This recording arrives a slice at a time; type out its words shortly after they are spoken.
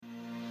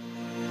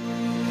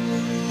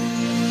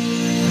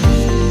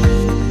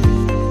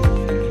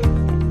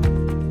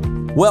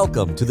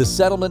Welcome to the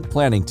Settlement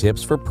Planning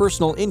Tips for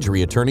Personal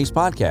Injury Attorneys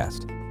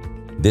podcast.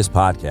 This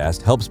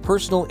podcast helps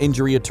personal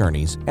injury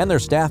attorneys and their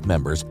staff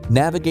members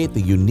navigate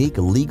the unique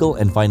legal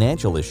and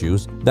financial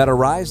issues that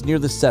arise near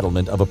the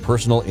settlement of a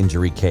personal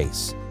injury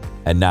case.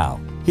 And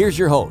now, here's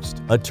your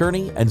host,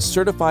 attorney and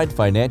certified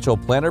financial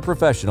planner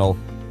professional,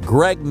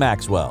 Greg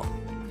Maxwell.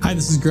 Hi,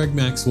 this is Greg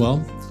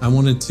Maxwell. I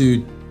wanted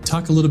to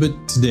talk a little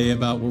bit today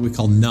about what we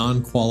call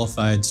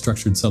non-qualified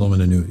structured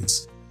settlement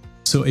annuities.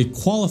 So a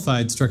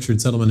qualified structured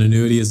settlement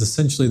annuity is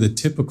essentially the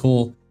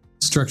typical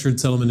structured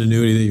settlement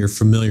annuity that you're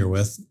familiar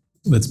with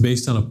that's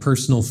based on a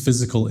personal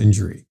physical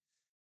injury.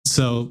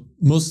 So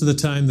most of the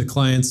time,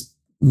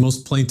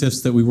 most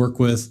plaintiffs that we work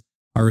with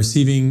are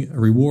receiving a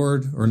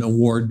reward or an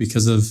award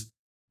because of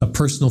a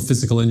personal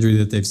physical injury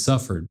that they've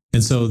suffered.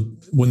 And so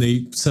when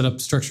they set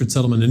up structured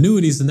settlement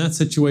annuities in that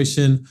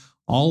situation,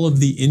 all of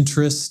the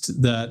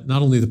interest that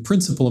not only the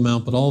principal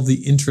amount, but all of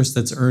the interest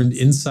that's earned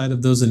inside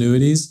of those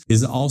annuities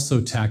is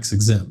also tax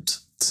exempt.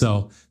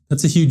 So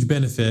that's a huge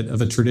benefit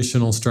of a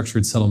traditional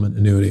structured settlement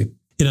annuity.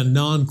 In a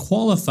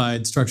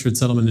non-qualified structured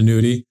settlement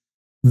annuity,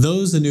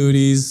 those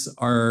annuities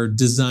are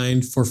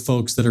designed for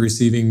folks that are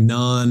receiving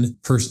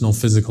non-personal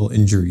physical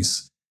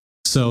injuries.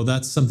 So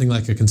that's something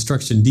like a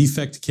construction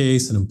defect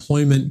case, an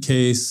employment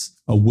case,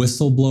 a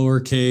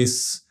whistleblower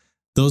case.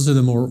 Those are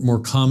the more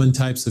common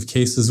types of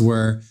cases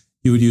where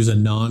you would use a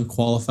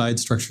non-qualified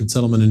structured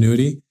settlement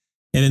annuity.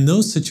 And in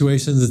those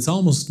situations, it's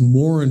almost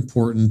more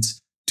important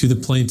to the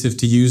plaintiff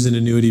to use an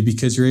annuity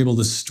because you're able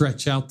to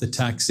stretch out the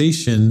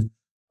taxation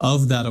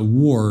of that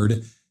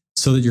award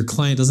so that your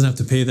client doesn't have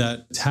to pay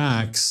that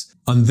tax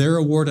on their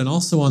award and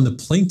also on the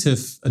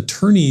plaintiff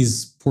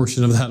attorney's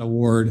portion of that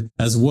award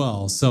as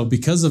well. So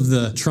because of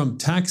the Trump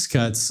tax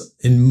cuts,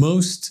 in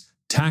most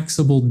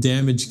taxable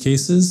damage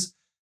cases,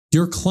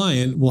 your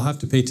client will have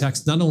to pay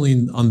tax not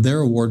only on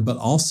their award, but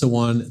also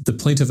on the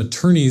plaintiff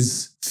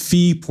attorney's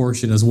fee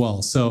portion as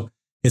well. So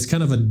it's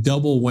kind of a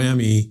double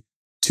whammy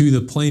to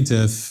the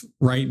plaintiff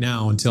right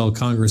now until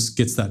Congress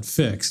gets that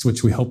fixed,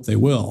 which we hope they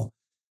will.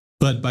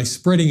 But by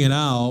spreading it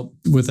out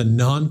with a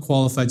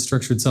non-qualified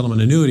structured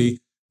settlement annuity,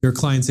 your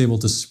client's able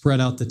to spread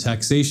out the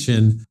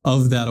taxation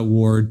of that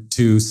award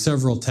to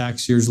several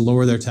tax years,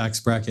 lower their tax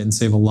bracket, and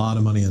save a lot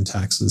of money on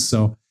taxes.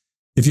 So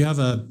if you have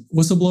a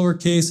whistleblower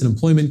case, an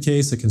employment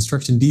case, a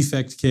construction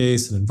defect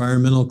case, an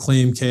environmental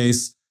claim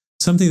case,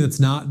 something that's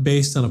not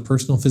based on a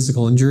personal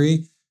physical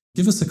injury,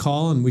 give us a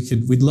call and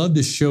we'd love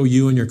to show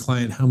you and your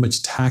client how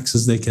much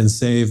taxes they can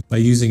save by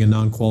using a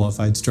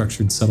non-qualified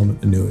structured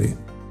settlement annuity.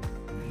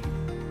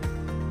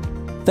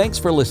 Thanks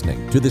for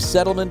listening to the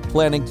Settlement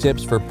Planning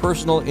Tips for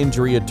Personal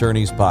Injury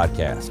Attorneys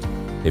podcast.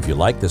 If you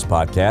like this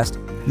podcast,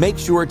 make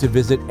sure to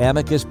visit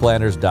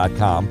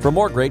amicusplanners.com for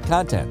more great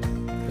content,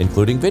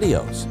 including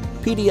videos,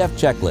 PDF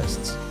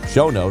checklists,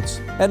 show notes,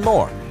 and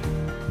more.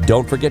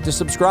 Don't forget to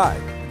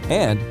subscribe,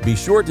 and be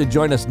sure to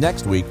join us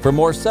next week for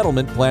more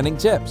settlement planning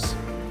tips.